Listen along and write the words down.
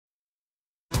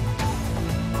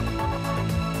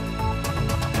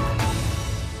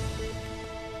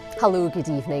Hello, good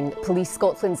evening. Police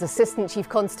Scotland's Assistant Chief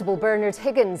Constable Bernard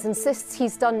Higgins insists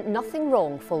he's done nothing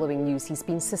wrong following news he's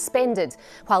been suspended,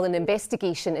 while an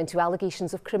investigation into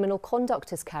allegations of criminal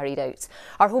conduct is carried out.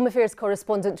 Our Home Affairs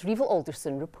correspondent Revel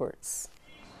Alderson reports.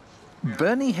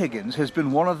 Bernie Higgins has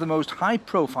been one of the most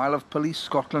high-profile of Police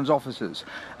Scotland's officers.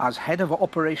 As head of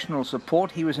operational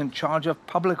support, he was in charge of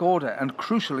public order and,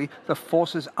 crucially, the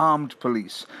force's armed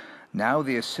police. Now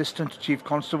the Assistant Chief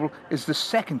Constable is the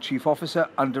second Chief Officer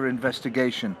under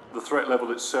investigation. The threat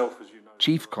level itself, as you know.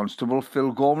 Chief Constable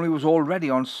Phil Gormley was already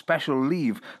on special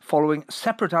leave following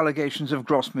separate allegations of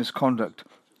gross misconduct.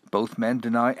 Both men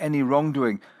deny any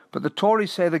wrongdoing, but the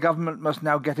Tories say the government must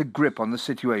now get a grip on the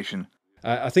situation.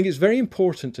 I think it's very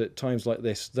important at times like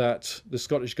this that the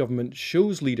Scottish Government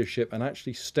shows leadership and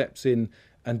actually steps in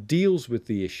and deals with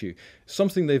the issue,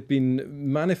 something they've been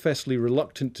manifestly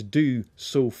reluctant to do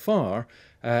so far.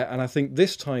 And I think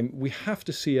this time we have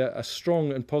to see a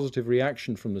strong and positive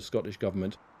reaction from the Scottish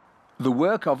Government. The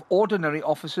work of ordinary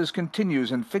officers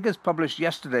continues, and figures published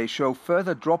yesterday show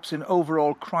further drops in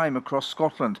overall crime across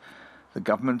Scotland. The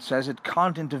government says it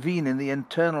can't intervene in the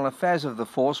internal affairs of the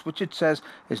force, which it says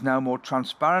is now more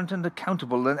transparent and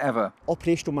accountable than ever.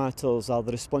 Operational matters are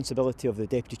the responsibility of the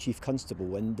Deputy Chief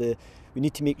Constable, and we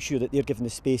need to make sure that they're given the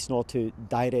space in order to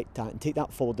direct that and take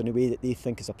that forward in a way that they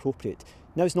think is appropriate.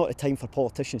 Now is not a time for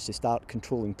politicians to start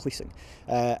controlling policing,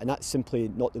 and that's simply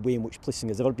not the way in which policing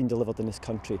has ever been delivered in this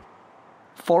country.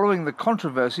 Following the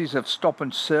controversies of stop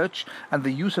and search and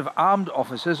the use of armed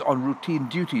officers on routine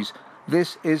duties,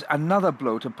 this is another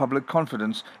blow to public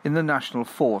confidence in the national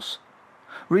force.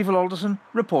 Revel Alderson,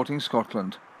 reporting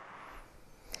Scotland.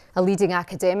 A leading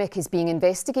academic is being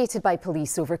investigated by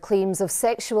police over claims of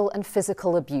sexual and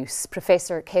physical abuse.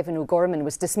 Professor Kevin O'Gorman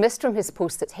was dismissed from his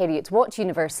post at Heriot-Watt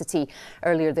University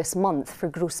earlier this month for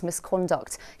gross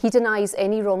misconduct. He denies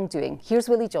any wrongdoing. Here's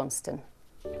Willie Johnston.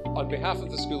 On behalf of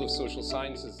the School of Social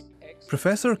Sciences,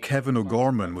 Professor Kevin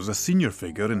O'Gorman was a senior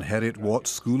figure in Heriot-Watt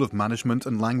School of Management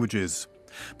and Languages.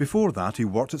 Before that, he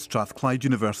worked at Strathclyde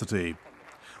University.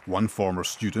 One former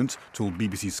student told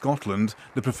BBC Scotland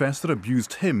the professor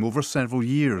abused him over several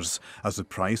years as the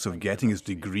price of getting his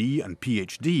degree and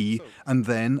PhD and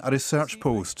then a research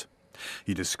post.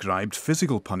 He described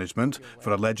physical punishment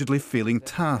for allegedly failing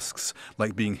tasks,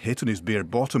 like being hit on his bare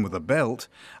bottom with a belt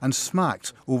and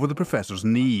smacked over the professor's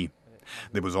knee.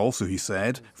 There was also, he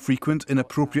said, frequent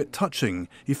inappropriate touching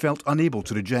he felt unable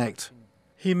to reject.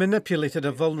 He manipulated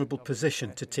a vulnerable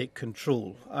position to take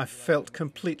control. I felt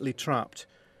completely trapped.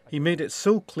 He made it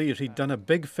so clear he'd done a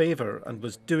big favour and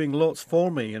was doing lots for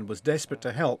me and was desperate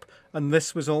to help, and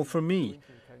this was all for me.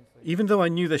 Even though I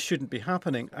knew this shouldn't be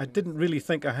happening, I didn't really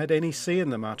think I had any say in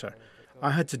the matter.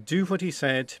 I had to do what he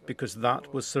said because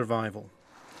that was survival.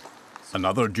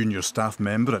 Another junior staff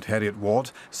member at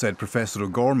Heriot-Watt said Professor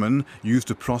O'Gorman used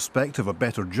the prospect of a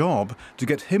better job to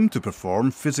get him to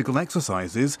perform physical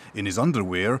exercises in his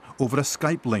underwear over a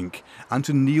Skype link and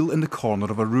to kneel in the corner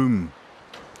of a room.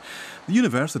 The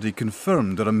university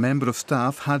confirmed that a member of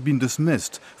staff had been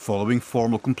dismissed following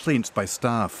formal complaints by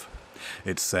staff.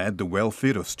 It said the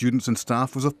welfare of students and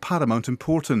staff was of paramount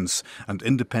importance and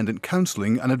independent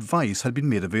counselling and advice had been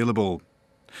made available.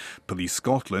 Police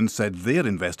Scotland said they're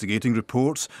investigating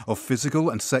reports of physical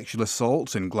and sexual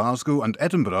assaults in Glasgow and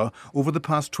Edinburgh over the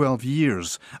past 12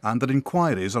 years and that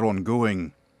inquiries are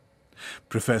ongoing.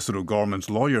 Professor O'Gorman's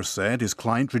lawyer said his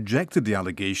client rejected the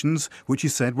allegations, which he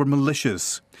said were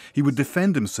malicious. He would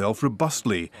defend himself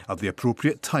robustly at the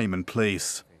appropriate time and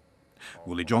place.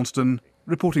 Willie Johnston,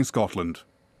 reporting Scotland.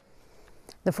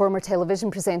 The former television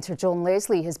presenter John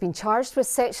Leslie has been charged with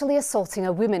sexually assaulting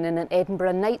a woman in an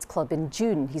Edinburgh nightclub in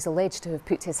June. He's alleged to have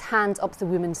put his hand up the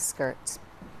woman's skirt.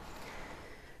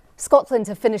 Scotland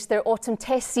have finished their autumn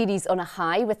test series on a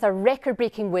high with a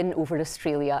record-breaking win over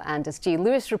Australia. And as Jay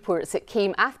Lewis reports, it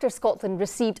came after Scotland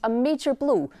received a major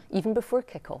blow even before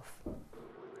kick-off.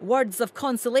 Words of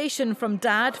consolation from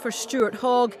Dad for Stuart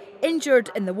Hogg, injured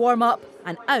in the warm-up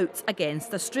and out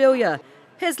against Australia.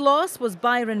 His loss was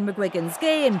Byron McGuigan's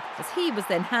game, as he was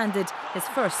then handed his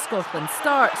first Scotland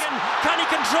start. Can he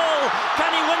control? Can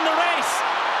he win the race?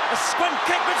 A squint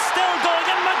kick, but still going,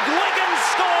 and McGuigan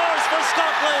scores for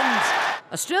Scotland.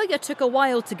 Australia took a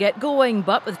while to get going,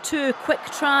 but with 2 quick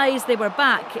tries, they were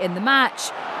back in the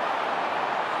match.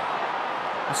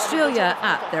 Australia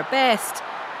at their best,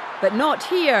 but not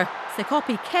here.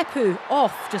 Sekope Kepu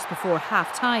off just before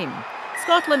half-time.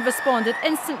 Scotland responded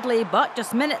instantly, but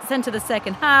just minutes into the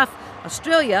second half,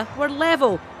 Australia were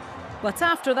level. But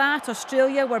after that,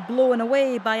 Australia were blown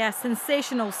away by a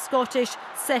sensational Scottish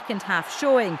second half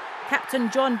showing.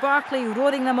 Captain John Barclay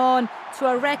rowing them on to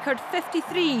a record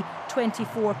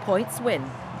 53-24 points win.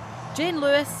 Jane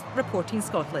Lewis reporting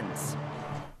Scotland.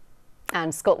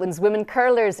 And Scotland's women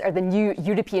curlers are the new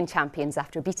European champions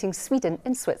after beating Sweden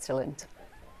in Switzerland.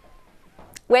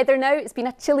 Weather now, it's been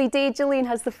a chilly day. Gillian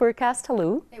has the forecast.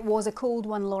 Hello. It was a cold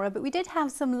one, Laura, but we did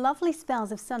have some lovely spells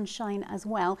of sunshine as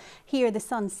well. Here the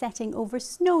sun setting over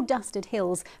snow-dusted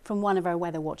hills from one of our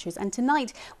weather watchers. And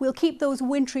tonight we'll keep those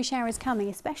wintry showers coming,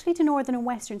 especially to northern and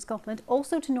western Scotland,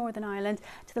 also to Northern Ireland,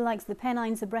 to the likes of the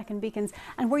Pennines, the Brecon Beacons,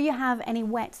 and where you have any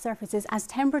wet surfaces. As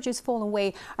temperatures fall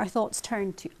away, our thoughts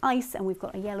turn to ice, and we've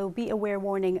got a yellow be aware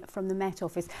warning from the Met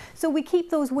Office. So we keep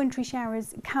those wintry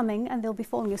showers coming, and they'll be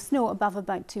falling as snow above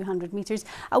about 200 metres.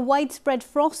 A widespread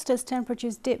frost as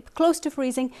temperatures dip close to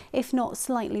freezing, if not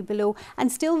slightly below,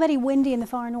 and still very windy in the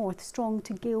far north, strong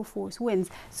to gale force winds.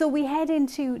 So we head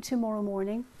into tomorrow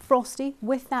morning. Frosty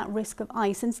with that risk of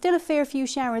ice, and still a fair few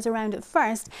showers around at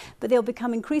first, but they'll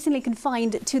become increasingly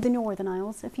confined to the Northern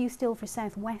Isles, a few still for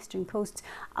southwestern coasts.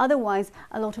 Otherwise,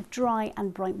 a lot of dry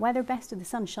and bright weather, best of the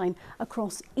sunshine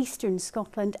across eastern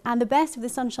Scotland, and the best of the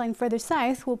sunshine further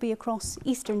south will be across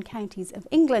eastern counties of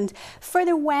England.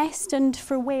 Further west and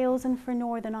for Wales and for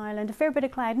Northern Ireland, a fair bit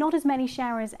of cloud, not as many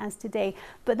showers as today,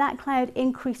 but that cloud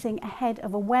increasing ahead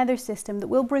of a weather system that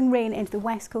will bring rain into the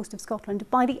west coast of Scotland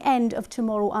by the end of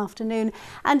tomorrow afternoon.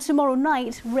 And tomorrow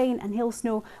night, rain and hill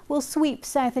snow will sweep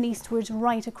south and eastwards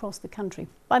right across the country.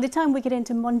 By the time we get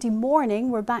into Monday morning,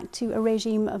 we're back to a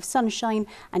regime of sunshine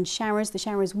and showers. The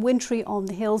showers wintry on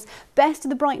the hills, best of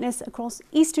the brightness across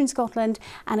eastern Scotland,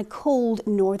 and a cold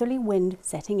northerly wind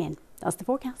setting in. That's the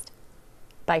forecast.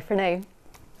 Bye for now.